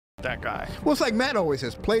that guy. Well, it's like Matt always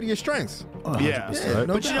says, play to your strengths. Yeah, no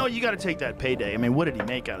but you know, doubt. you got to take that payday. I mean, what did he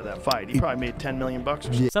make out of that fight? He probably made 10 million bucks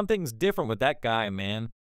or something. Something's different with that guy, man.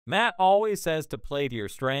 Matt always says to play to your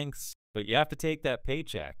strengths, but you have to take that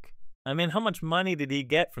paycheck. I mean, how much money did he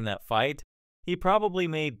get from that fight? He probably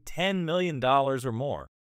made $10 million or more.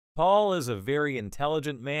 Paul is a very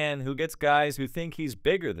intelligent man who gets guys who think he's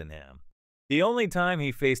bigger than him. The only time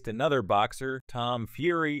he faced another boxer, Tom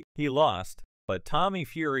Fury, he lost, but Tommy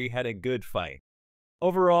Fury had a good fight.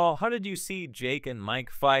 Overall, how did you see Jake and Mike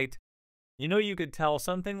fight? You know, you could tell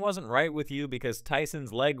something wasn't right with you because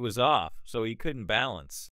Tyson's leg was off, so he couldn't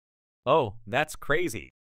balance. Oh, that's crazy.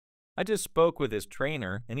 I just spoke with his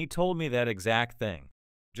trainer, and he told me that exact thing.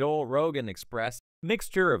 Joel Rogan expressed a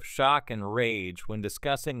mixture of shock and rage when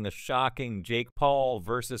discussing the shocking Jake Paul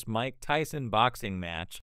versus Mike Tyson boxing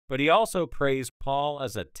match, but he also praised Paul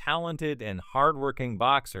as a talented and hardworking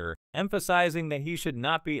boxer, emphasizing that he should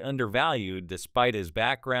not be undervalued despite his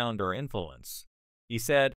background or influence. He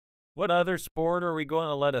said, "What other sport are we going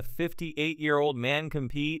to let a 58-year-old man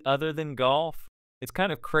compete other than golf? It's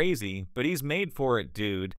kind of crazy, but he's made for it,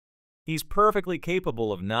 dude. He's perfectly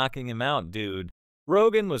capable of knocking him out, dude."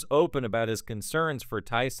 Rogan was open about his concerns for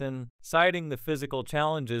Tyson, citing the physical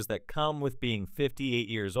challenges that come with being 58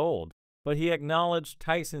 years old, but he acknowledged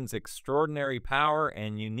Tyson's extraordinary power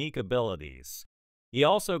and unique abilities. He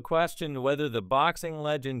also questioned whether the boxing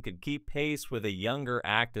legend could keep pace with a younger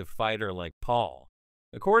active fighter like Paul.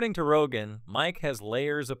 According to Rogan, Mike has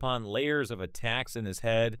layers upon layers of attacks in his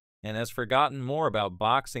head and has forgotten more about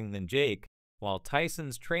boxing than Jake, while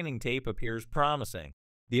Tyson's training tape appears promising.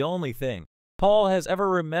 The only thing Paul has ever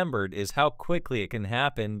remembered is how quickly it can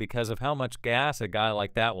happen because of how much gas a guy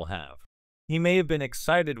like that will have. He may have been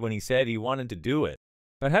excited when he said he wanted to do it,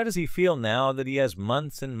 but how does he feel now that he has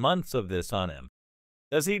months and months of this on him?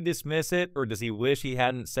 Does he dismiss it, or does he wish he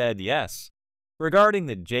hadn't said yes? Regarding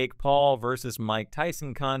the Jake Paul versus Mike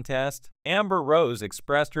Tyson contest, Amber Rose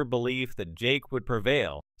expressed her belief that Jake would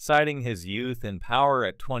prevail, citing his youth and power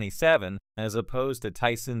at 27 as opposed to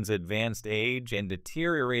Tyson's advanced age and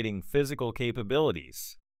deteriorating physical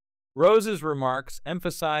capabilities. Rose's remarks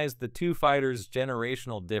emphasized the two fighters'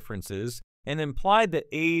 generational differences and implied that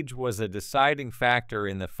age was a deciding factor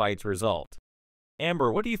in the fight's result.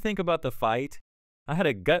 Amber, what do you think about the fight? I had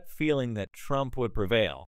a gut feeling that Trump would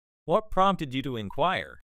prevail. What prompted you to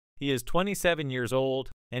inquire? He is 27 years old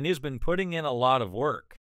and has been putting in a lot of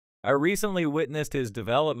work. I recently witnessed his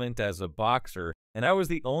development as a boxer, and I was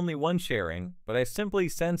the only one sharing, but I simply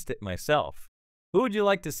sensed it myself. Who would you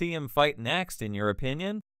like to see him fight next, in your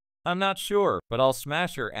opinion? I'm not sure, but I'll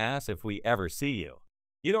smash your ass if we ever see you.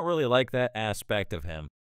 You don't really like that aspect of him.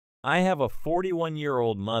 I have a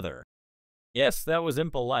 41-year-old mother. Yes, that was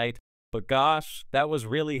impolite, but gosh, that was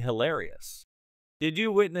really hilarious. Did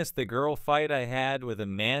you witness the girl fight I had with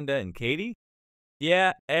Amanda and Katie?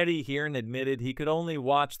 Yeah, Eddie Hearn admitted he could only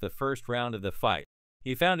watch the first round of the fight.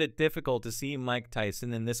 He found it difficult to see Mike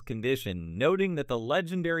Tyson in this condition, noting that the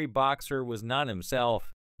legendary boxer was not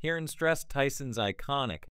himself. Hearn stressed Tyson's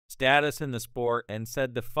iconic status in the sport and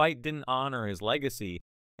said the fight didn't honor his legacy.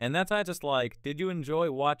 And that's not just like, did you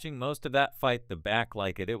enjoy watching most of that fight the back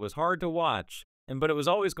like it? It was hard to watch, but it was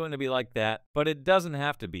always going to be like that, but it doesn't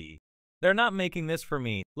have to be. They're not making this for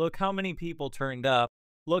me. Look how many people turned up.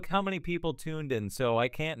 Look how many people tuned in, so I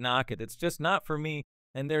can't knock it. It's just not for me.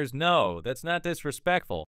 And that's not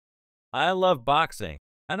disrespectful. I love boxing.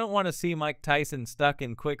 I don't want to see Mike Tyson stuck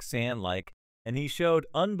in quicksand and he showed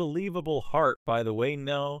unbelievable heart, by the way.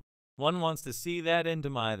 No one wants to see that into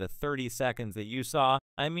the 30 seconds that you saw.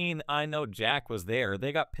 I mean, I know Jack was there.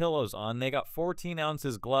 They got pillows on. They got 14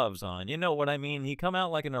 ounces gloves on. You know what I mean? He come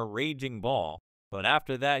out like in a raging ball. But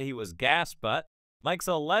after that, he was gas butt. Mike's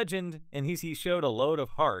a legend, and he showed a load of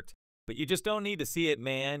heart. But you just don't need to see it,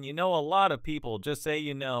 man. You know, a lot of people just say,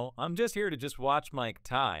 I'm just here to just watch Mike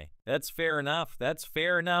Ty. That's fair enough. That's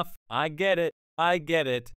fair enough. I get it. I get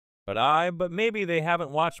it. But maybe they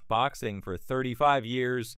haven't watched boxing for 35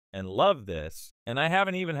 years and love this. And I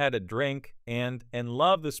haven't even had a drink and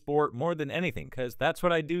love the sport more than anything, because that's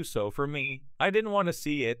what I do. So for me, I didn't want to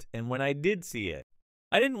see it. And when I did see it,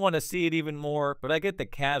 I didn't want to see it even more, but I get the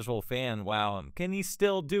casual fan, wow, can he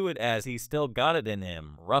still do it as he still got it in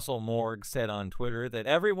him? Russell Morg said on Twitter that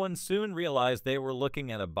everyone soon realized they were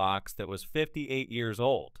looking at a box that was 58 years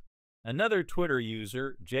old. Another Twitter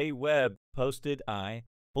user, Jay Webb, posted, I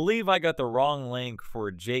believe I got the wrong link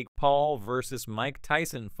for Jake Paul versus Mike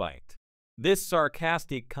Tyson fight. This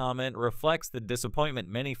sarcastic comment reflects the disappointment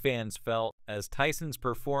many fans felt as Tyson's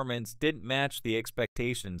performance didn't match the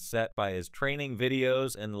expectations set by his training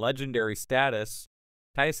videos and legendary status.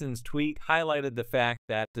 Tyson's tweet highlighted the fact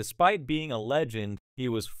that despite being a legend, he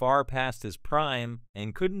was far past his prime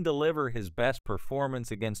and couldn't deliver his best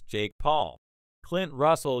performance against Jake Paul. Clint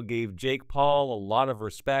Russell gave Jake Paul a lot of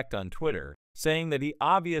respect on Twitter, saying that he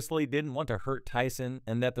obviously didn't want to hurt Tyson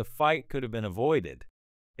and that the fight could have been avoided.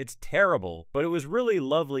 It's terrible, but it was really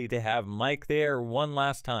lovely to have Mike there one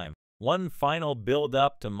last time. One final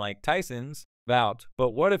build-up to Mike Tyson's bout, but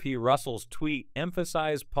what if Russell's tweet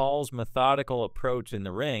emphasized Paul's methodical approach in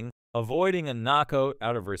the ring, avoiding a knockout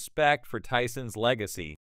out of respect for Tyson's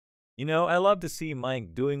legacy? You know, I love to see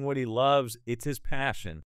Mike doing what he loves, it's his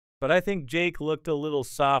passion, but I think Jake looked a little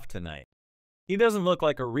soft tonight. He doesn't look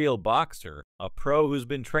like a real boxer, a pro who's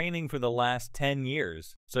been training for the last 10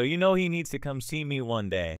 years, so you know he needs to come see me one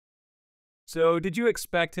day. So, did you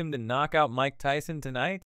expect him to knock out Mike Tyson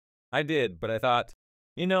tonight? I did, but I thought,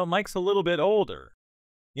 you know, Mike's a little bit older.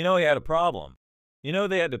 You know, he had a problem. You know,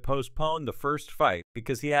 they had to postpone the first fight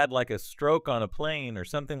because he had like a stroke on a plane or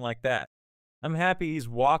something like that. I'm happy he's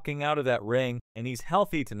walking out of that ring and he's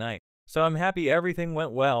healthy tonight, so I'm happy everything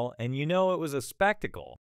went well and you know it was a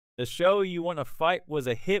spectacle. The show You Want to Fight was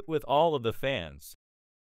a hit with all of the fans.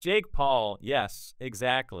 Jake Paul, yes,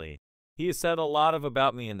 exactly. He has said a lot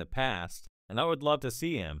about me in the past, and I would love to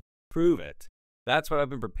see him prove it. That's what I've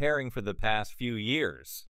been preparing for the past few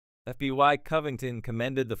years. FBI Covington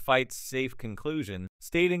commended the fight's safe conclusion,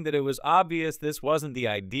 stating that it was obvious this wasn't the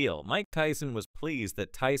ideal. Mike Tyson was pleased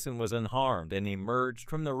that Tyson was unharmed and emerged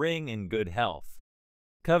from the ring in good health.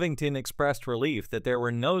 Covington expressed relief that there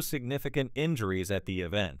were no significant injuries at the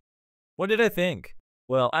event. What did I think?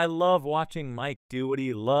 Well, I love watching Mike do what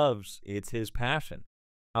he loves. It's his passion.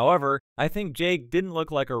 However, I think Jake didn't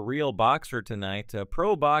look like a real boxer tonight. A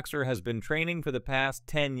pro boxer has been training for the past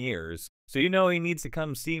 10 years, so you know he needs to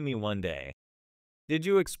come see me one day. Did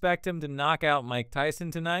you expect him to knock out Mike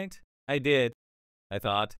Tyson tonight? I did. I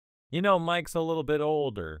thought, you know, Mike's a little bit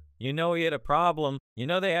older. You know he had a problem. You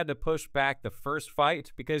know they had to push back the first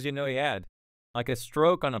fight because you know he had like a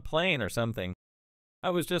stroke on a plane or something.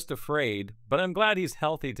 I was just afraid, but I'm glad he's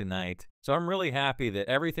healthy tonight, so I'm really happy that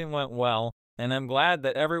everything went well, and I'm glad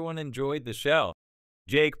that everyone enjoyed the show.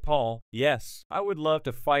 Jake Paul, yes, I would love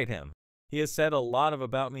to fight him. He has said a lot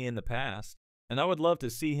about me in the past, and I would love to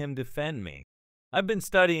see him defend me. I've been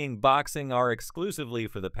studying boxing exclusively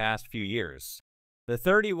for the past few years. The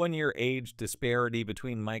 31-year age disparity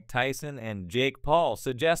between Mike Tyson and Jake Paul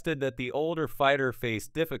suggested that the older fighter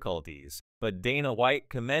faced difficulties, but Dana White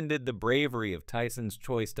commended the bravery of Tyson's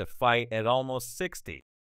choice to fight at almost 60.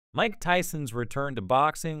 Mike Tyson's return to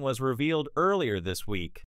boxing was revealed earlier this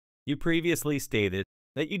week. You previously stated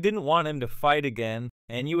that you didn't want him to fight again,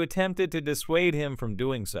 and you attempted to dissuade him from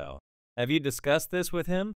doing so. Have you discussed this with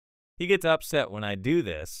him? He gets upset when I do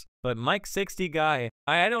this, but Mike 60 guy,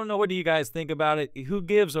 I don't know what do you guys think about it. Who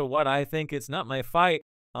gives a what I think? It's not my fight.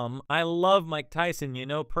 I love Mike Tyson, you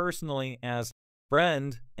know, personally as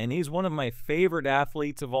friend, and he's one of my favorite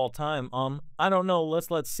athletes of all time. I don't know,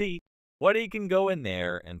 let's see what he can go in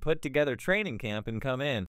there and put together training camp and come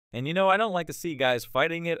in. And you know, I don't like to see guys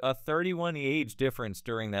fighting at a 31 age difference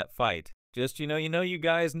during that fight. Just, you know, you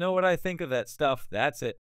guys know what I think of that stuff. That's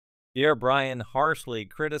it. Pierre Bryan harshly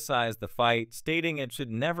criticized the fight, stating it should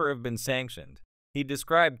never have been sanctioned. He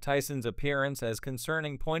described Tyson's appearance as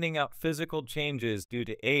concerning, pointing out physical changes due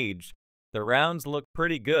to age. The rounds looked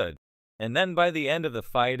pretty good. And then by the end of the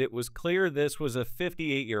fight, it was clear this was a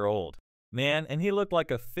 58-year-old man, and he looked like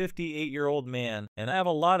a 58-year-old man, and I have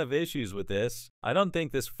a lot of issues with this. I don't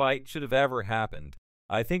think this fight should have ever happened.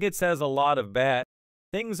 I think it says a lot of bad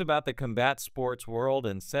things about the combat sports world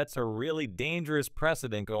and sets a really dangerous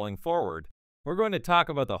precedent going forward. We're going to talk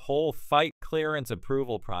about the whole fight clearance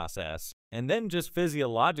approval process, and then just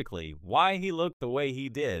physiologically, why he looked the way he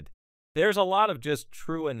did. There's a lot of just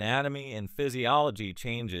true anatomy and physiology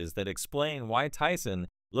changes that explain why Tyson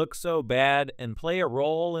looked so bad and play a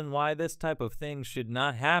role in why this type of thing should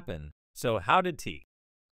not happen. So how did T?